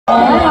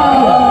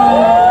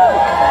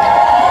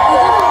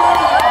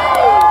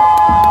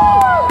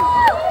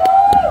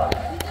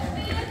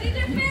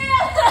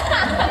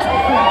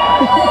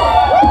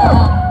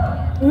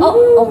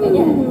Oh, okay,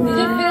 yeah. Did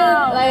you feel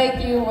like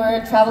you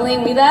were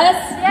traveling with us?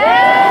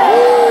 Yeah!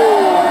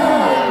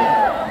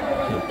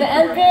 The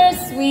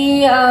anchors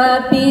we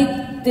be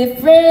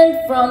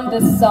different from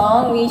the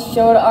song we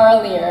showed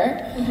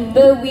earlier,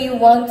 but we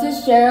want to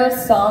share a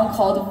song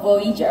called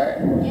Voyager,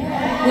 which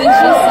is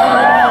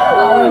on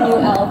our new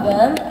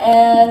album,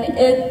 and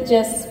it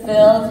just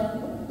feels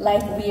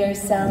like we are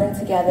sailing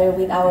together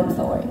with our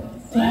PLORY.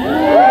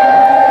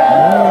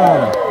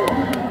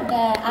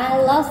 I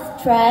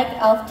lost track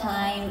of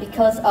time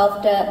because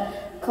of the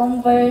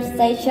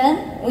conversation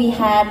we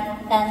had,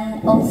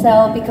 and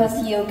also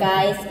because you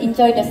guys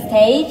enjoyed the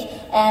stage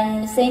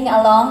and sing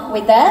along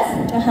with us.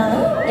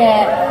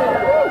 Yeah,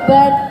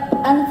 but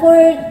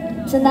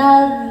unfortunately, you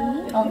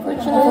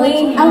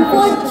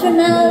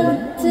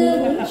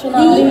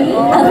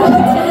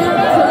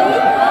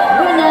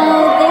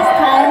know, this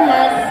time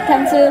has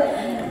come to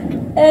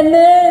an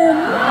end.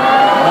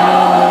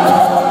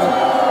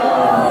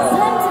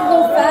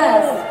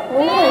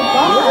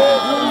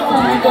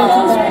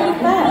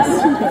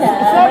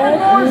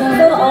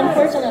 So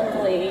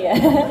unfortunately,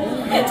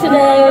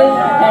 today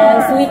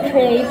as we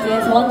create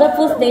this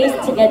wonderful stage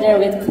together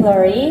with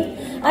PLORY,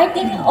 I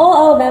think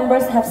all our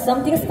members have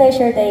something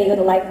special they would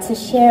like to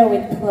share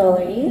with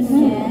PLORY.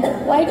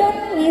 Why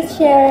don't we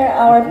share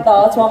our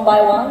thoughts one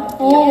by one?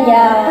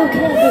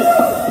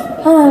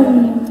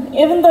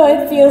 Even though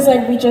it feels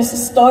like we just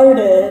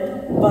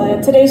started,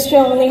 but today's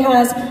show only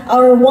has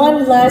our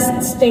one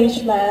last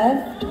stage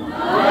left.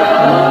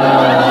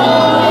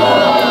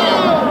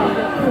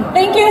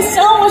 Thank you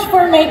so much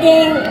for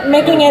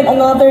making it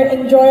another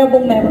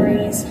enjoyable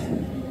memories.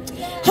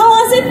 How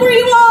was it for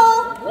you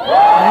all?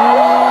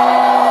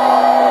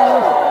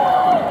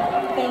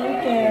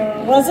 Thank you.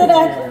 Was it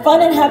a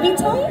fun and happy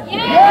time?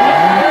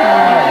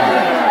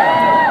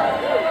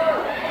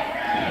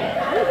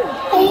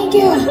 Thank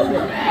you.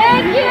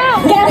 Thank you.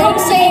 Get home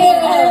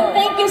safe, and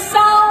thank you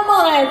so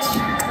much.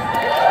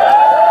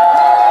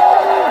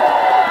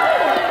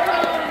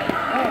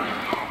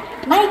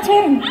 My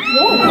turn.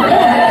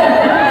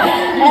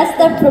 As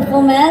the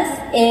performance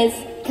is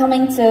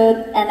coming to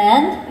an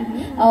end,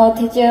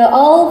 did you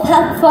all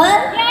have fun?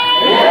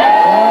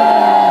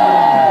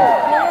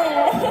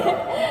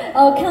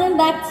 Coming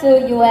back to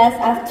US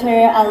after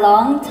a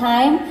long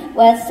time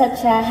was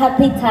such a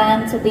happy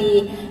time to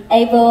be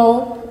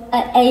able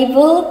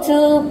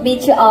to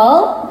meet you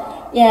all.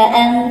 Yeah,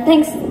 and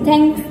thanks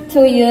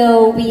to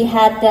you, we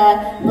had the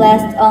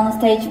blast on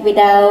stage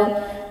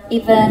without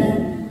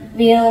even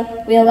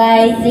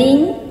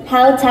realizing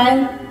how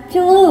time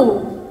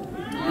flew.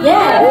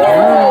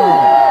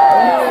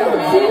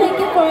 Thank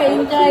you for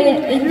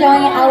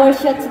enjoying our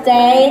show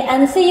today,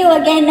 and see you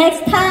again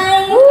next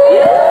time.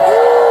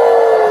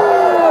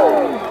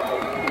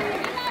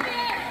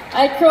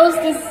 I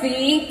crossed the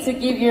sea to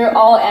give you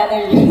all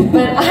energy,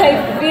 but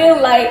I feel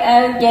like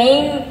I'm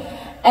gaining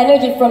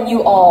energy from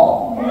you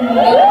all.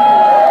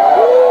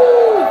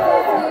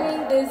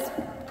 Feeling this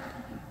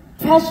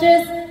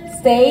precious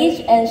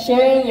stage and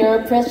sharing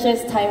your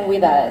precious time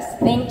with us.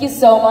 Thank you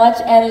so much,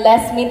 and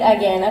let's meet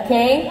again,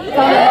 okay?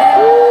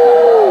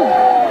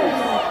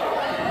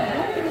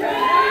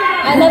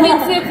 I love you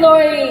too,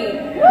 PLORY.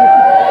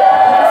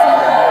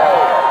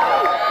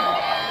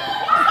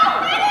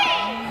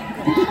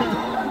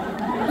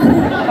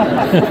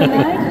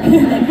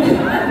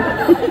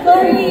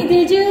 PLORY,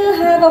 did you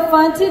have a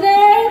fun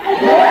today?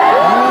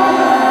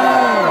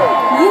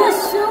 You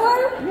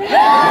sure?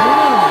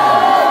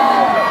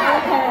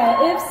 Okay,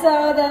 if so,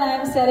 then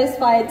I'm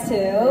satisfied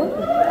too.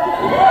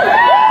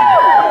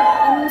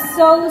 I'm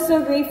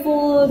so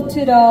grateful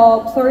to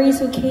the PLORYs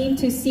who came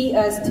to see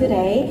us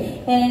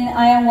today, and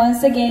I am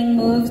once again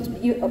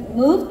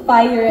moved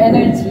by your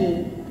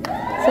energy.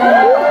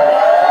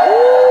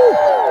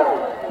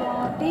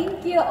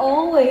 Thank you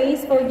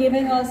always for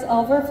giving us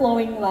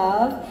overflowing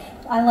love.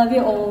 I love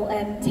you all,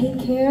 and take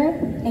care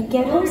and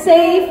get home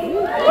safe.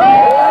 Lord,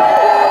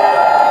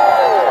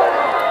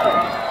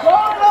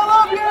 I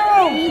love you!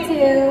 Me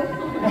too.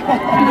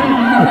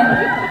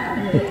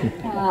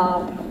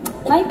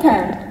 My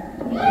turn.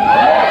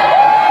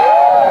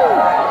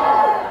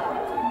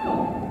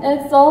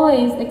 It's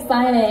always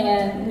exciting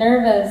and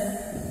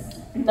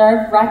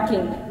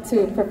nerve-wracking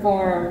to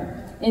perform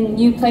in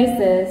new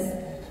places,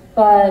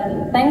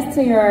 but thanks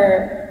to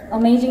your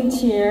amazing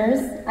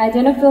cheers, I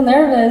didn't feel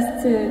nervous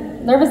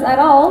at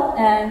all,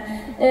 and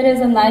it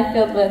is a night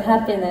filled with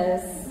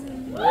happiness.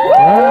 I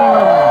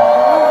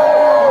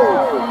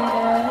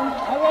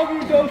love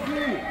you,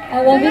 Doshi!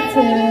 I love you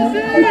too.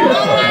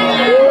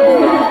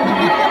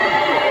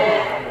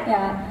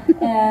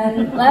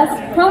 And let's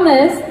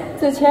promise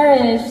to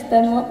cherish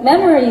the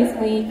memories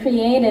we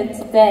created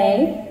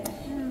today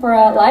for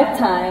a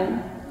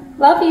lifetime.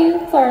 Love you,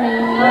 PLORY.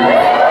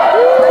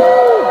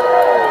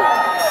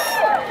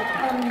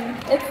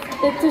 It's a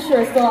bit too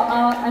short, so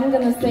I'm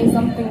gonna say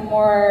something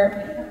more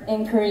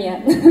in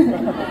Korean.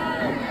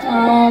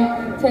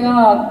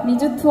 제가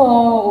미주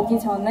투어 오기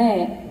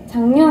전에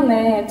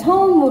작년에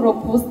처음으로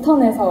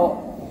보스턴에서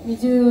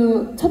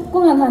미주 첫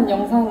공연한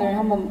영상을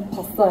한번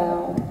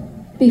봤어요.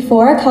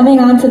 Before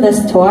coming on to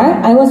this tour,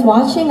 I was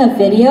watching a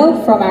video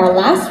from our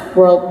last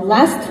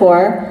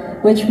tour,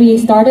 which we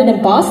started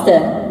in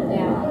Boston.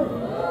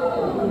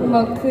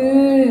 뭔가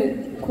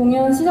그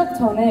공연 시작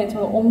전에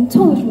저는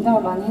엄청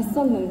긴장을 많이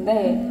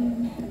했었는데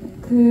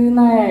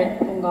그날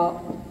뭔가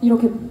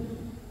이렇게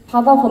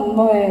바다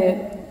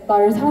건너에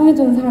나를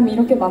사랑해주는 사람이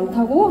이렇게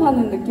많다고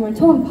하는 느낌을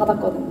처음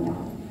받았거든요.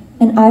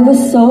 And I was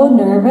so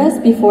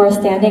nervous before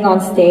standing on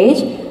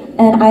stage,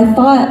 and I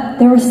thought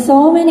there were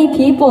so many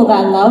people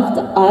that loved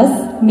us,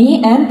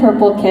 me and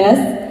Purple Kiss,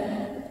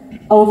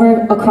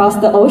 over across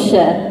the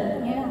ocean.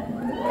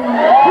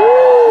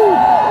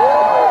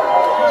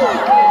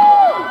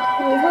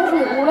 그리고 사실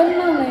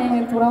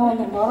오랜만에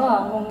돌아오는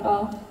거라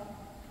뭔가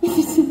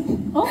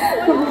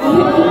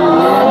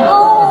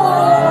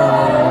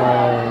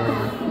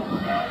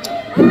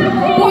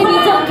Baby,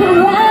 don't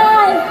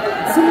cry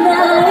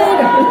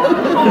tonight.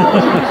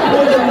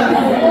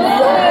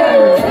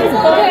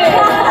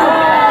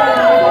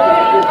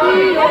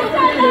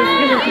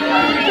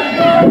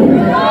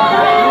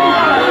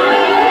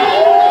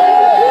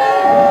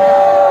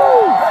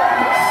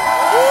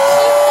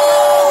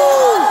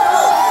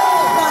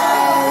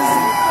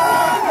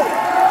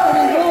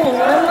 그리고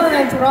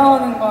오랜만에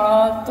돌아오는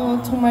거라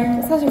또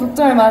정말 사실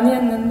걱정을 많이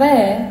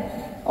했는데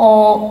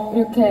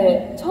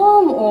이렇게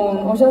처음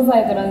온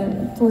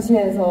오션사이드라는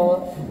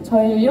도시에서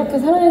저희를 이렇게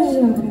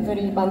사랑해주시는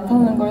분들이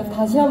많다는 걸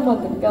다시 한번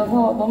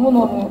느껴서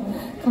너무너무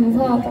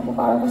감사하다고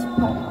말하고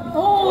싶어요.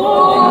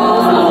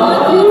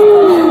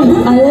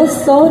 I was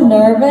so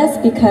nervous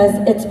because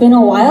it's been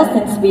a while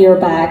since we were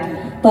back.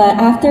 But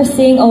after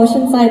seeing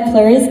Oceanside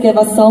PLORYs give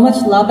us so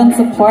much love and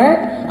support,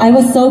 I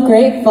was so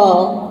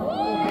grateful.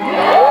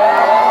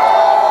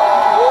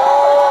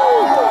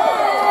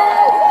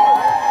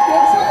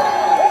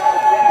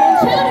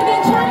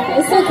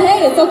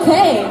 It's okay, it's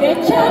okay.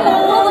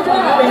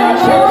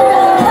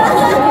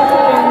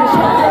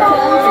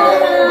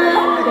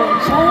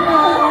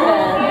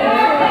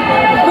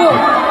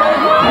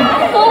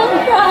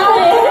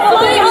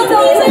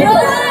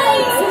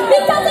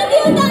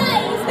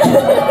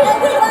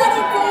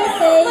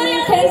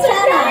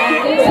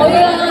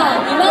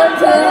 저희가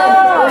이만큼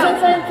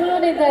오션사이드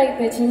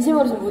플로리다에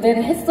진심으로 좀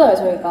무대를 했어요,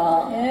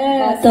 저희가.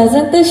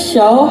 Doesn't this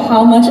show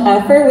how much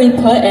effort we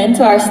put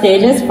into our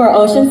stages for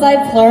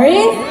Oceanside PLORY?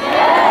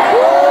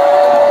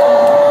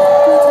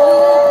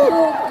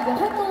 저희가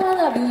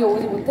활동하느라 미국에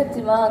오지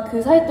못했지만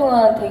그 사이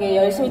동안 되게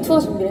열심히 투어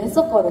준비를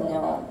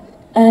했었거든요.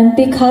 And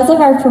because of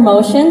our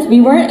promotions,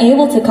 we weren't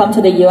able to come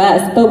to the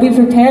US, but we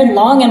prepared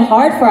long and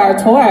hard for our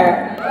tour.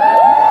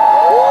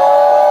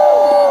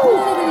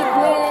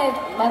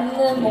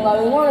 맞는 뭔가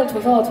응원을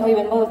줘서 저희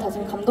멤버들 다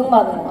지금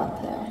감동받은 것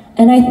같아요.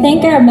 And I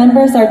think our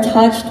members are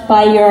touched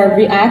by your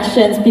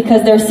reactions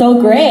because they're so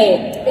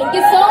great. Thank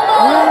you so much.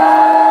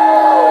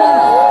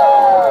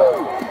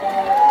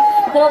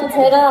 그럼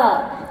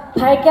제가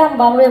밝게 한번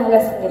마무리해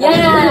보겠습니다.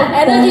 Yeah,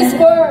 energy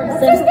score.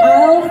 Since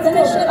I'll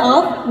finish it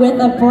off with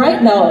a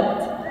bright note.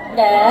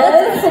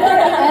 Yes.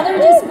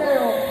 Energy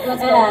score.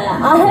 Let's go. Yeah,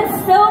 I had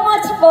so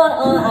much fun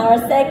on our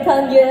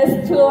second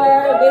US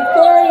tour with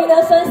PLORY in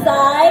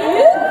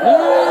Oceanside.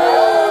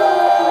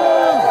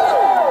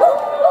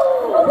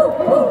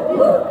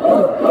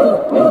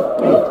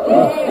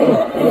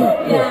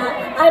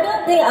 Yeah, I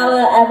don't think I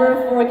will ever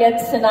forget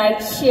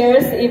tonight's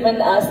cheers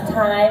even as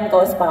time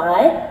goes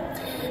by.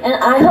 And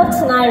I hope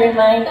tonight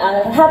remains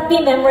a happy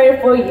memory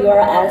for you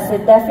as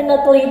it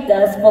definitely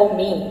does for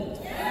me.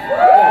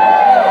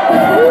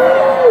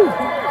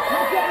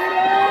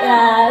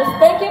 Yes,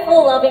 thank you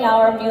for loving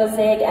our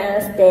music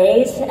and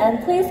stage,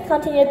 and please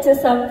continue to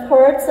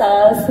support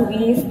us.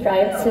 We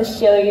strive to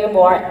show you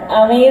more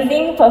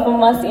amazing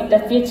performance in the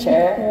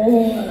future.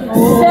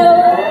 So,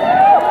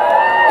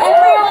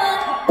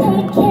 everyone,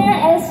 take care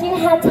as you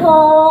head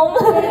home.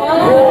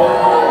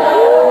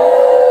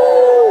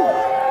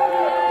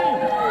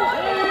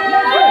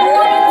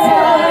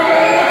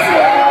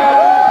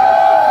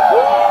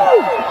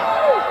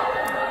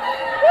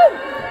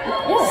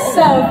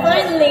 So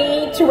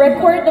finally, to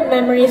record the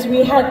memories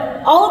we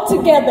had all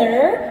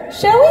together,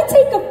 shall we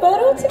take a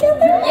photo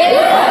together?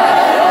 Yeah!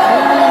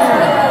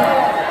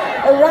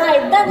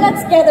 Alright, then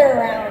let's gather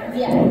around.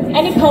 Yeah.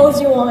 Any pose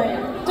you want.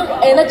 좀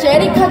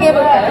에너제틱하게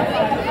해볼까요?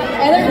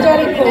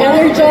 Energetic pose.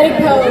 Energetic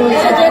pose.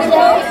 Energetic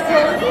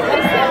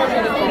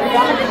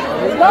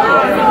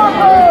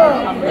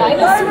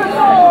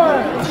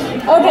pose.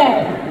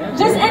 Okay.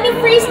 Just any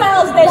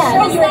freestyles that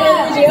show your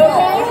energy,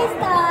 okay?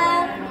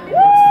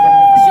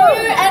 Show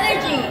your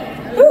energy.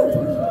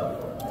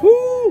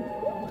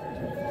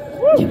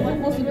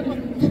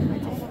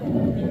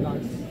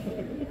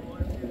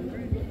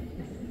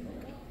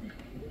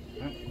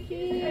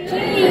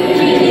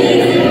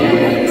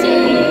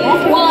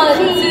 One,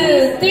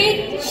 two, three.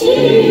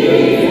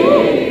 Cheese.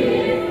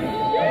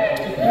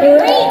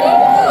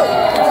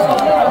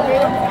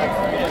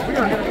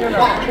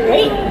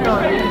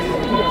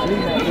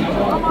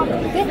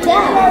 Good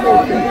job.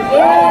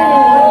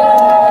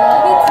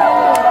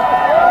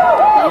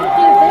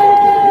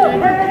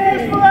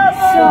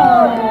 So,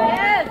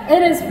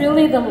 it is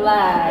really the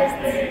last.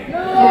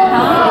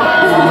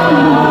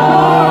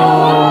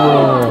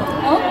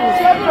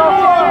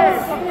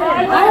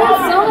 I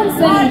heard someone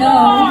say no.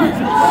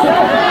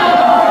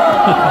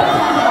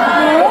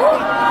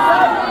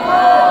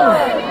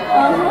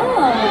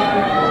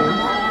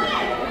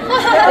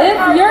 If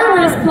your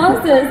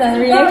responses and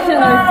reaction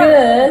are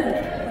good,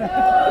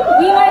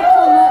 we might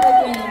come up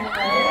again.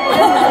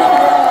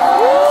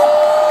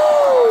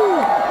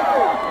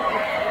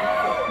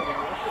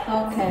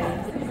 Okay.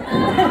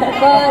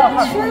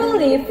 But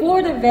truly, for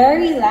the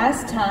very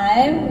last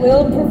time,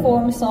 we'll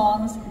perform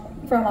songs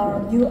from our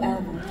new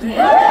album.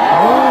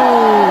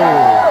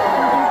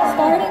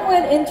 Starting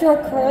with intro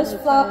chorus,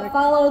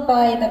 followed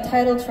by the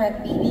title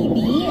track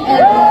BBB,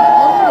 and the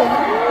ending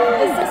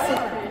is a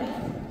secret.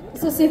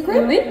 It's a secret?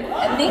 Really?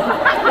 Ending?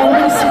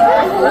 Ending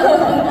secret?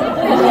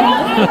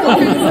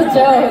 It's a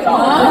joke.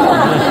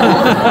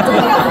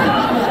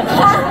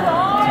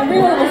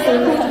 Everyone was so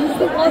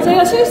제가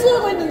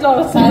실수하고 있는 줄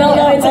알았어요.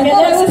 No, it's okay. I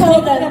thought it was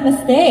Let's make a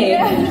mistake.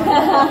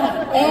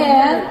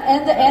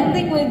 And the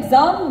ending with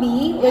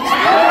Zombie, which we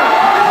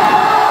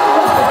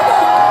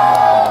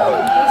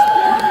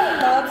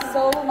love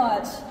so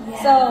much.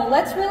 So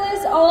let's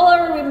release all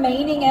our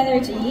remaining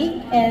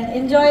energy and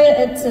enjoy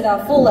it to the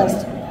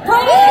fullest.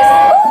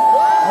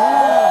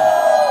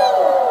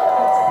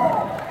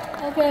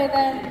 Okay,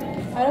 then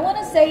I don't want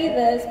to say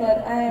this,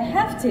 but I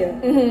have to.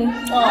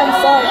 I'm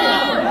sorry.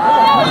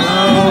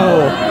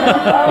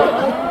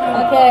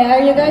 Okay,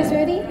 are you guys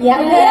ready? Yeah.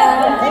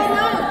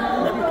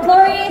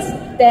 Plories,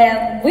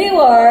 then we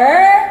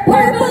were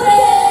Purple.